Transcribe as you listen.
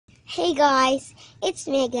Hey guys, it's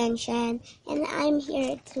me again, Shan, and I'm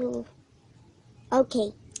here to...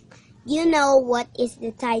 Okay, you know what is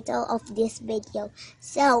the title of this video,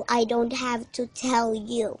 so I don't have to tell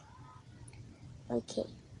you. Okay,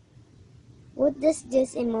 what does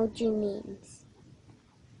this emoji means?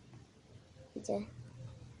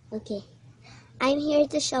 Okay, I'm here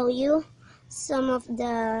to show you some of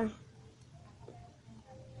the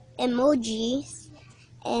emojis,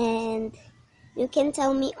 and you can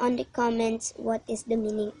tell me on the comments what is the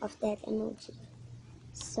meaning of that emoji.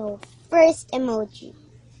 So, first emoji.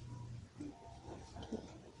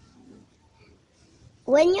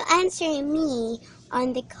 When you answer me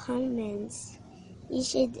on the comments, you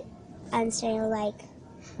should answer like,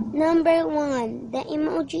 number 1, the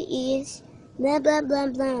emoji is blah blah blah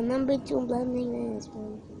blah. Number 2, blah blah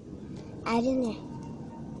blah. I don't know.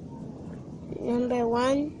 Number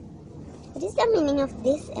 1, what is the meaning of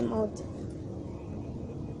this emoji?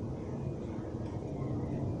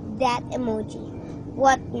 That emoji.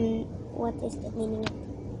 What is the meaning of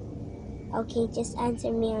it? Okay, just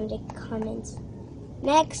answer me on the comments.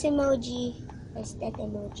 Next emoji. Where's that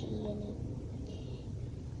emoji?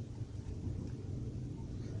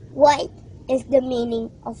 What is the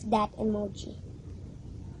meaning of that emoji?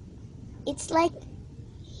 It's like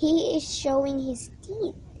he is showing his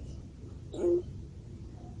teeth.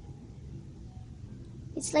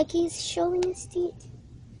 It's like he's showing his teeth.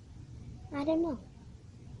 I don't know.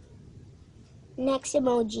 Next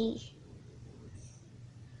emoji.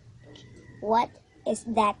 What is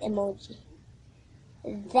that emoji?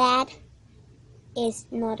 That is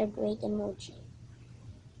not a great emoji.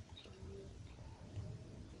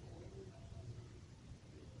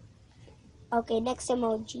 Okay, next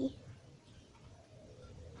emoji.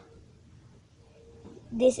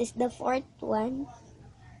 This is the 4th one.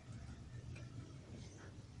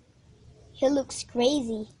 He looks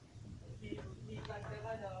crazy.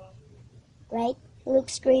 Right? He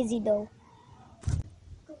looks crazy though.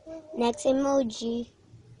 Next emoji.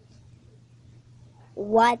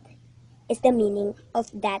 What is the meaning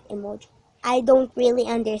of that emoji? I don't really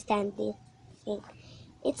understand this thing.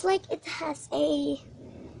 It's like it has a...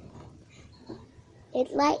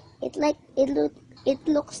 It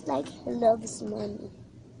looks like he loves money.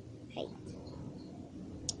 Right.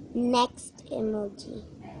 Next emoji.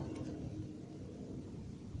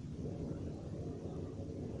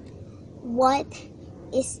 What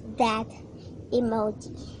is that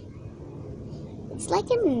emoji? It's like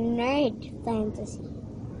a nerd fantasy.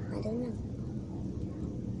 I don't know.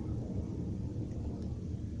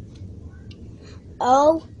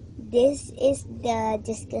 Oh, this is the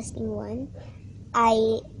disgusting one.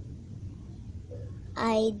 I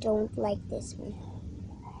don't like this one.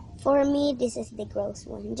 For me, this is the gross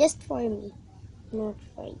one. Just for me, not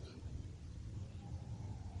for you.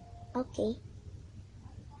 Okay.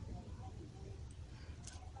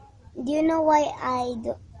 Do you know why I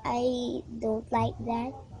don't like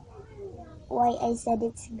that? Why I said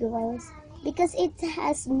it's gross? Because it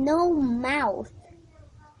has no mouth.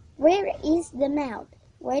 Where is the mouth?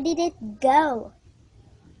 Where did it go?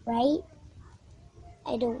 Right?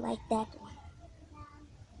 I don't like that one.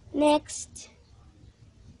 Next.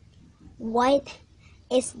 What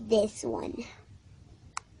is this one?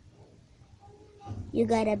 You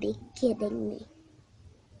gotta be kidding me.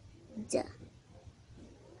 Duh.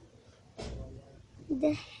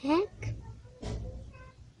 The heck?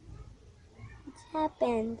 What's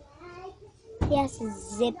happened? Yes,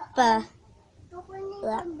 zipper.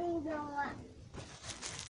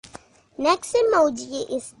 Next emoji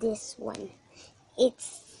is this one.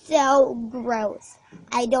 It's so gross.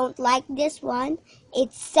 I don't like this one.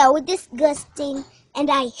 It's so disgusting and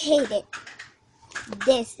I hate it.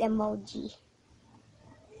 This emoji.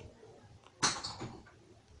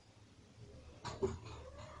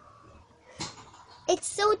 It's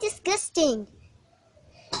so disgusting.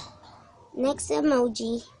 Next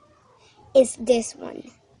emoji is this one.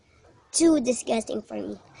 Too disgusting for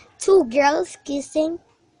me. 2 girls kissing.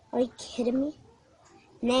 Are you kidding me?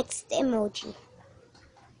 Next emoji.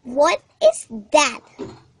 What is that?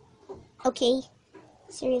 Okay,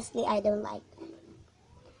 seriously, I don't like that.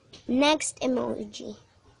 Next emoji.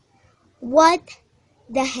 What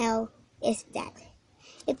the hell is that?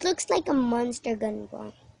 It looks like a monster gone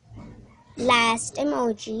wrong. Last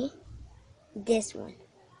emoji. This one.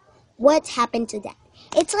 What happened to that?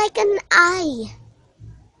 It's like an eye.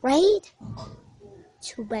 Right?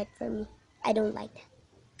 Too bad for me. I don't like that.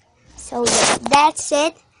 So yeah, that's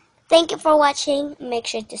it. Thank you for watching. Make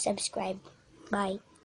sure to subscribe. Bye.